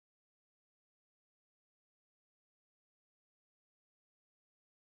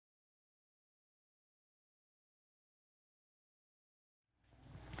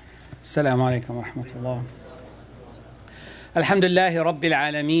السلام عليكم ورحمة الله. الحمد لله رب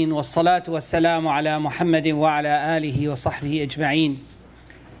العالمين والصلاة والسلام على محمد وعلى آله وصحبه أجمعين.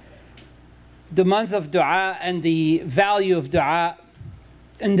 The month of dua and the value of dua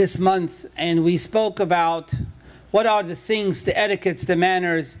in this month, and we spoke about what are the things, the etiquettes, the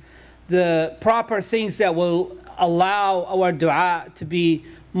manners, the proper things that will allow our dua to be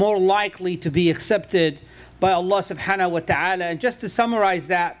more likely to be accepted by Allah subhanahu wa ta'ala. And just to summarize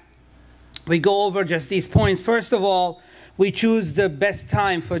that, we go over just these points. First of all, we choose the best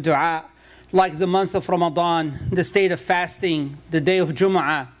time for dua, like the month of Ramadan, the state of fasting, the day of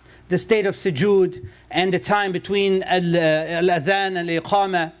Jum'ah, the state of sujood, and the time between al-adhan and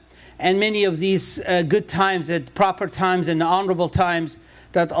al-iqamah, and many of these good times, at proper times and honorable times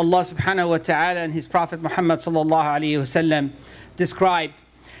that Allah subhanahu wa ta'ala and His Prophet Muhammad sallallahu alayhi wa sallam described.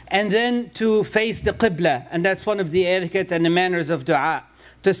 And then to face the qibla, and that's one of the etiquette and the manners of dua.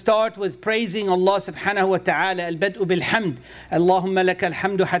 To start with praising Allah subhanahu wa ta'ala, al-bad'u bil-hamd, Allahumma laka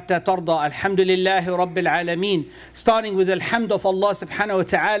al-hamdu hatta tarda, alhamdulillahi rabbil alameen. Starting with alhamd of Allah subhanahu wa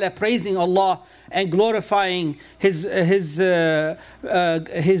ta'ala, praising Allah and glorifying His names,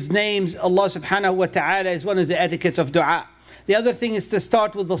 Allah subhanahu wa ta'ala, is one of the etiquettes of dua. The other thing is to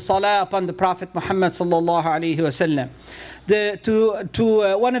start with the salah upon the Prophet Muhammad sallallahu alayhi wa sallam.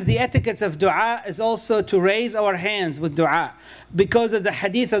 One of the etiquettes of dua is also to raise our hands with dua, because of the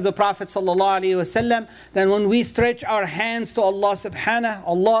hadith of the Prophet sallallahu alayhi wa sallam, that when we stretch our hands to Allah subhanahu,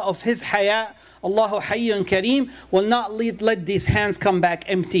 Allah of His haya, Allahu hayyun kareem, will not let these hands come back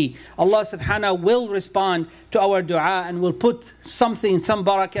empty. Allah subhanahu will respond to our dua and will put something, some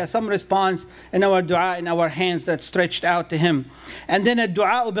barakah, some response in our dua, in our hands that's stretched out to Him. And then a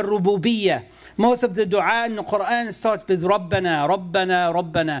dua bil rububiyyah. Most of the dua in the Quran starts with Rabbana, Rabbana,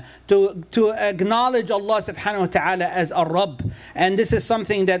 Rabbana, to acknowledge Allah subhanahu wa ta'ala as a Rabb. And this is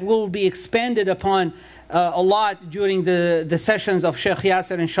something that will be expanded upon a lot during the sessions of Shaykh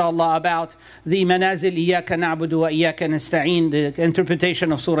Yasser, inshallah, about the manazil Iyaka na'budu wa Iyaka nasta'een, the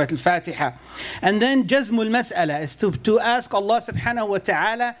interpretation of Surah Al-Fatiha. And then jazmul mas'ala is to ask Allah subhanahu wa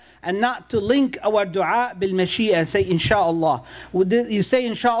ta'ala and not to link our dua bil mashi'a, say inshallah. You say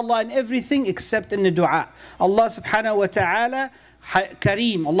inshallah in everything except in the dua. Allah subhanahu wa ta'ala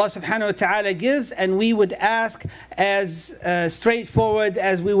Kareem, Allah subhanahu wa ta'ala gives, and we would ask as straightforward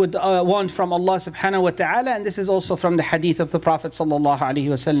as we would want from Allah subhanahu wa ta'ala. And this is also from the hadith of the Prophet sallallahu alayhi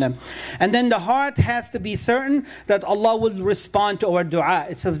wa sallam. And then the heart has to be certain that Allah will respond to our dua.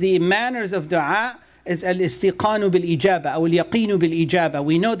 It's of the manners of dua is al-istiqanu bil-ijaba, or al-yaqinu bil-ijaba.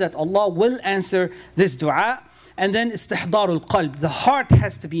 We know that Allah will answer this dua. And then istihdarul qalb, the heart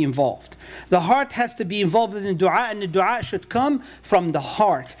has to be involved. The heart has to be involved in the dua, and the dua should come from the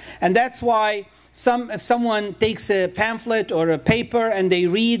heart. And that's why if someone takes a pamphlet or a paper and they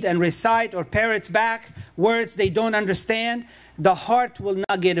read and recite or parrots back words they don't understand, the heart will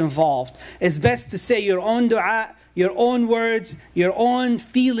not get involved. It's best to say your own dua, your own words, your own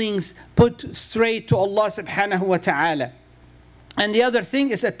feelings put straight to Allah subhanahu wa ta'ala. And the other thing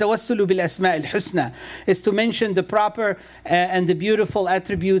is at-tawassulu bil asma' al-husna, is to mention the proper and the beautiful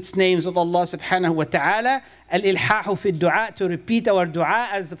attributes, names of Allah subhanahu wa ta'ala. Al-ilhahu fi dua, to repeat our dua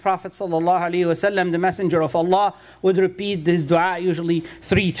as the Prophet sallallahu alayhi wa sallam, the Messenger of Allah, would repeat this dua usually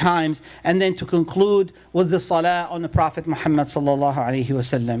 3 times. And then to conclude with the salah on the Prophet Muhammad sallallahu alayhi wa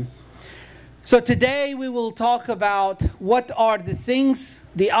sallam. So today we will talk about what are the things,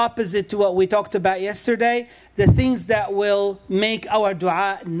 the opposite to what we talked about yesterday, the things that will make our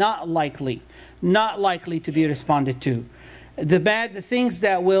dua not likely to be responded to. The things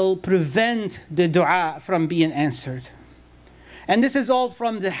that will prevent the dua from being answered. And this is all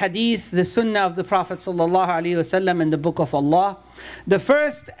from the hadith, the sunnah of the Prophet sallallahu alaihi wasallam in the book of Allah. The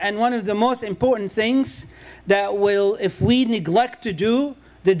first and one of the most important things that will, if we neglect to do,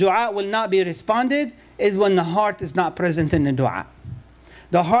 the dua will not be responded, is when the heart is not present in the dua.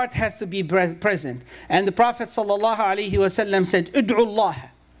 The heart has to be present. And the Prophet ﷺ said, Ud'u Allah.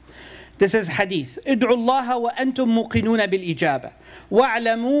 This is hadith. Ud'u Allah wa antum muqinuna bil ijaba.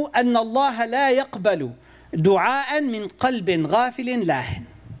 Wa'lamu anna Allah la yaqbalu du'aan min qalbin ghafilin lahin.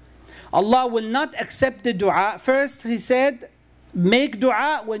 Allah will not accept the dua. First, He said, make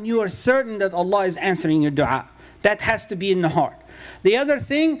dua when you are certain that Allah is answering your dua. That has to be in the heart. The other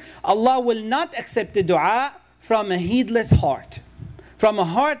thing, Allah will not accept the dua from a heedless heart. From a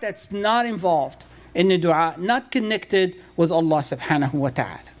heart that's not involved in the dua, not connected with Allah subhanahu wa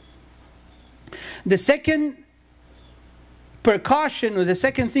ta'ala. The second precaution, or the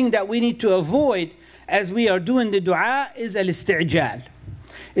second thing that we need to avoid as we are doing the dua, is al-isti'jal,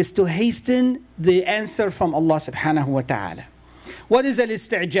 is to hasten the answer from Allah subhanahu wa ta'ala. What is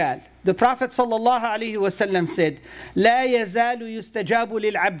al-isti'jal? The Prophet sallallahu alaihi wasallam said, لا يزال يستجاب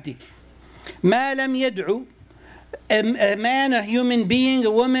للعبد ما لم يدعو. A man, a human being,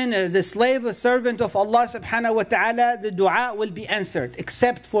 a woman, the slave, a servant of Allah subhanahu wa ta'ala, the dua will be answered,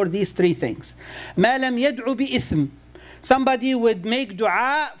 except for these three things. ما لم يدعو بإثم. Somebody would make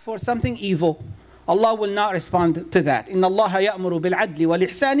dua for something evil. Allah will not respond to that. إن الله يأمر بالعدل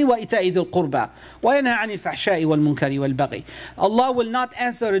والإحسان وإيتاء ذي القربى وينهى عن الفحشاء والمنكر والبغي. Allah will not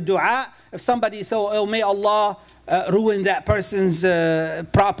answer a dua if somebody says, oh, may Allah ruin that person's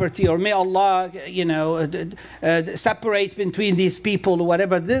property, or may Allah, separate between these people, or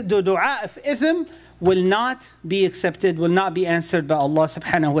whatever. The dua of ithm will not be accepted, will not be answered by Allah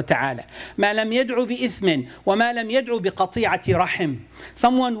subhanahu wa ta'ala. ما لم يدعو بإثم وما لم يدعو بقطيعة رحم.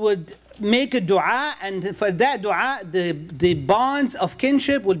 Someone would make a dua, and for that dua the bonds of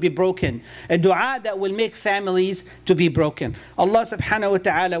kinship will be broken. A dua that will make families to be broken. Allah subhanahu wa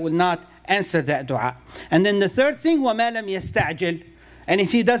ta'ala will not answer that dua. And then the third thing, وَمَا لَمْ يَسْتَعْجِلْ. And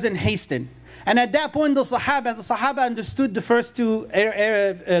if he doesn't hasten. And at that point the Sahaba understood the first two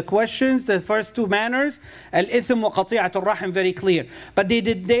questions, the first two manners, al-ithm wa qati'atul rahim, very clear. But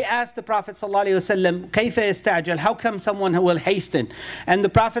they asked the Prophet sallallahu alaihi wasallam, كيف يستعجل? How come someone will hasten? And the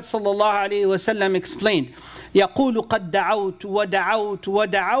Prophet sallallahu alaihi wasallam explained, يقول قد دعوت ودعوت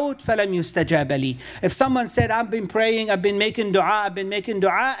ودعوت فلم يستجاب لي. If someone said, I've been praying, I've been making dua,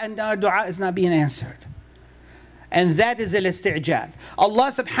 and our dua is not being answered. And that is al-isti'jal.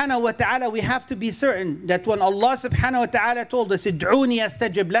 Allah subhanahu wa ta'ala, we have to be certain that when Allah subhanahu wa ta'ala told us, ادعوني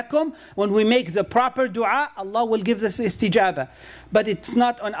أستجب لكم, when we make the proper dua, Allah will give us istijaba. But it's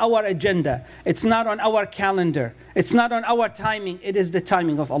not on our agenda. It's not on our calendar. It's not on our timing. It is the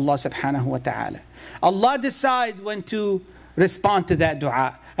timing of Allah subhanahu wa ta'ala. Allah decides when to respond to that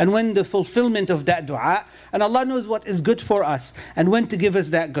dua, and when the fulfillment of that dua, and Allah knows what is good for us and when to give us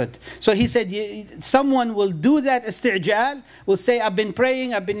that good. So he said, someone will do that isti'jal, will say, I've been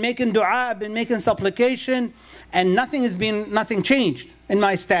praying, I've been making dua, I've been making supplication, and nothing changed in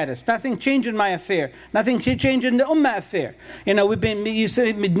my status, nothing changed in my affair, nothing changed in the ummah affair. We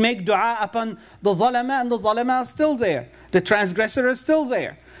make dua upon the zalama, and the zalama is still there, the transgressor is still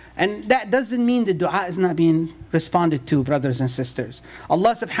there. And that doesn't mean the dua is not being responded to, brothers and sisters.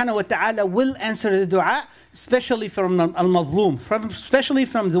 Allah subhanahu wa ta'ala will answer the dua, especially from al-mazlum, especially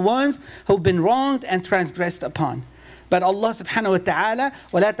from the ones who've been wronged and transgressed upon. But Allah subhanahu wa ta'ala,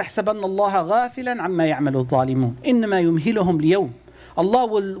 وَلَا تَحْسَبَنَّ اللَّهَ غَافِلًا عَمَّا يَعْمَلُ الظَّالِمُونَ إِنَّمَا يُمْهِلُهُمْ لِيَوْمٍ. Allah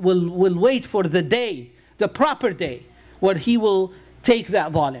will wait for the day, the proper day, where He will take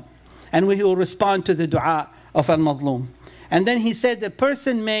that zalim, and He will respond to the dua of al-mazlum. And then he said the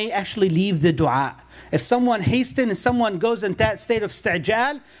person may actually leave the dua. If someone hastens, if someone goes in that state of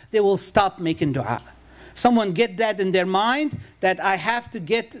isti'jal, they will stop making dua. If someone get that in their mind, that I have to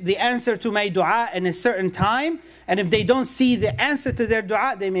get the answer to my dua in a certain time, and if they don't see the answer to their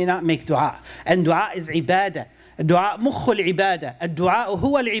dua, they may not make dua. And dua is ibadah. الدعاء مخ العبادة. الدعاء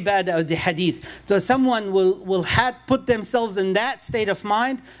هو العبادة of the hadith. So someone will put themselves in that state of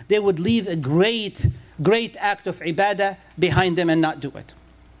mind, they would leave a great act of ibadah behind them and not do it.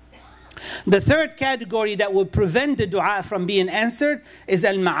 The third category that will prevent the dua from being answered is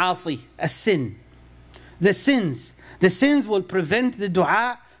al-ma'asi, a sin. The sins will prevent the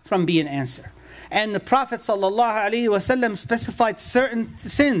dua from being answered. And the Prophet ﷺ specified certain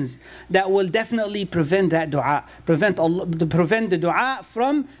sins that will definitely prevent that dua, prevent the dua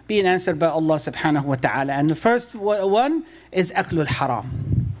from being answered by Allah subhanahu wa ta'ala. And the first one is aklul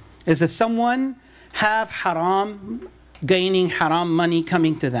haram. Is if someone have haram, gaining haram money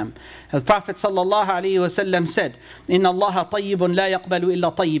coming to them. The Prophet ﷺ said, "Inna Allah tayyibun la yaqbalu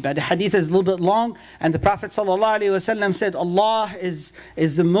illa tayyiba." The hadith is a little bit long, and the Prophet ﷺ said, Allah is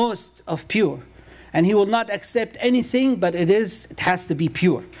the most of pure, and He will not accept anything, but it has to be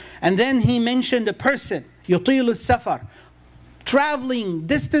pure. And then He mentioned a person, yutilu safar, traveling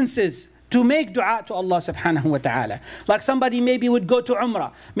distances to make dua to Allah subhanahu wa ta'ala. Like somebody maybe would go to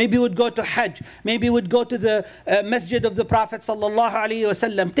Umrah, maybe would go to Hajj, maybe would go to the masjid of the Prophet sallallahu alaihi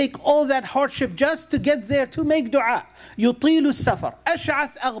wasallam. Take all that hardship just to get there to make dua. Yutilu safar,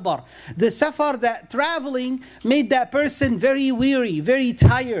 ash'ath aghbar. The safar, that traveling, made that person very weary, very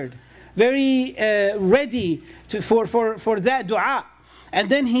tired, very ready for that dua. And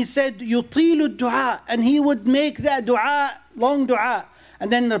then he said, yutilu dua, and he would make that dua, long dua.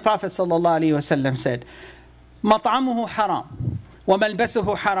 And then the Prophet ﷺ said, مَطْعَمُهُ حَرَامٌ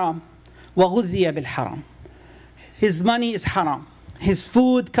وَمَلْبَسُهُ حَرَامٌ وَغُذِّيَ بِالْحَرَامِ. His money is haram. His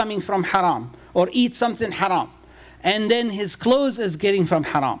food coming from haram, or eat something haram. and then his clothes is getting from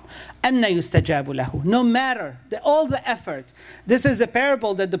haram. أَنَّ يُسْتَجَابُ لَهُ. No matter all the effort. This is a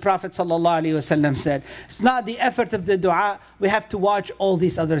parable that the Prophet ﷺ said. It's not the effort of the dua. We have to watch all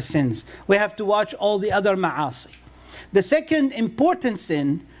these other sins. We have to watch all the other ma'asi. The second important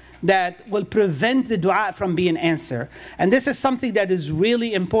sin that will prevent the dua from being answered. And this is something that is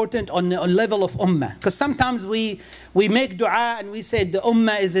really important on the level of ummah. Because sometimes we make dua and we say the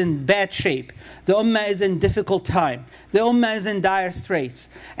ummah is in bad shape. The ummah is in difficult time. The ummah is in dire straits.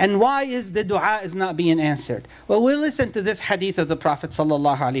 And why is the dua is not being answered? Well, we'll listen to this hadith of the Prophet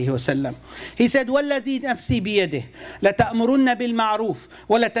sallallahu alaihi wasallam. He said, وَالَّذِي نَفْسِي بِيَدِهِ لَتَأْمُرُنَّ بِالْمَعْرُوفِ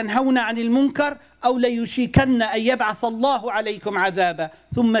وَلَتَنْهَوْنَ عَنِ الْمُنْكَرِ أو ليشيكن أن يبعث الله عليكم عذابا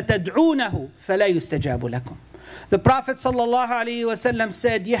ثم تدعونه فلا يستجاب لكم. The Prophet sallallahu alaihi wasallam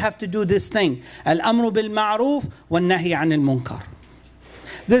said, you have to do this thing. الأمر بالمعروف والنهي عن المنكر.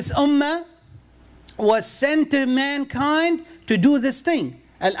 This ummah was sent to mankind to do this thing.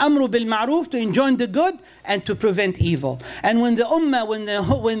 Al-amru bil-ma'ruf, to enjoin the good and to prevent evil. And when the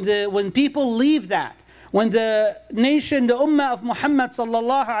ummah, when people leave that, when the nation, the ummah of Muhammad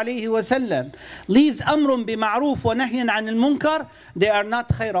sallallahu alayhi wasallam leaves amrun bima'ruf wa nahyan anil munkar, they are not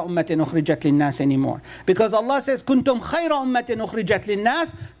khayra ummatin ukhrijat linnas anymore. Because Allah says, kuntum khayra ummatin ukhrijat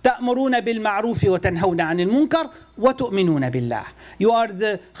linnas, ta'muruna bil ma'rufi wa tanhawna anil munkar wa tu'minuna billah. You are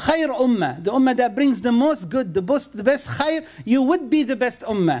the khayr ummah, the ummah that brings the most good, the best khayr. You would be the best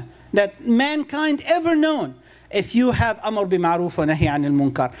ummah that mankind ever known, if you have amr bima'ruf wa nahi anil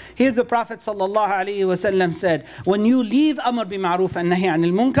munkar. Here the Prophet sallallahu alaihi wasallam said, when you leave amr bima'ruf and nahi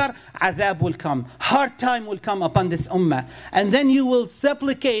anil munkar, adhab will come. Hard time will come upon this ummah. And then you will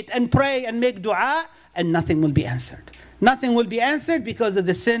supplicate and pray and make dua, and nothing will be answered. Nothing will be answered because of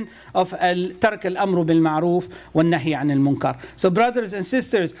the sin of tark al-amru bil-ma'ruf wa nahi anil munkar. So brothers and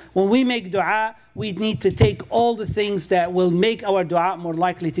sisters, when we make dua, we need to take all the things that will make our dua more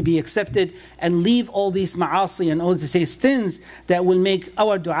likely to be accepted and leave all these ma'asi and all to say sins that will make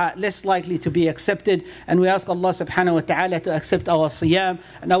our dua less likely to be accepted. And we ask Allah subhanahu wa ta'ala to accept our siyam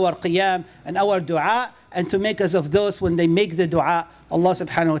and our qiyam and our dua, and to make us of those when they make the dua, Allah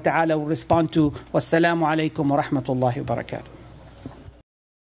subhanahu wa ta'ala will respond to. Wassalamu alaikum wa rahmatullahi wa barakatuh.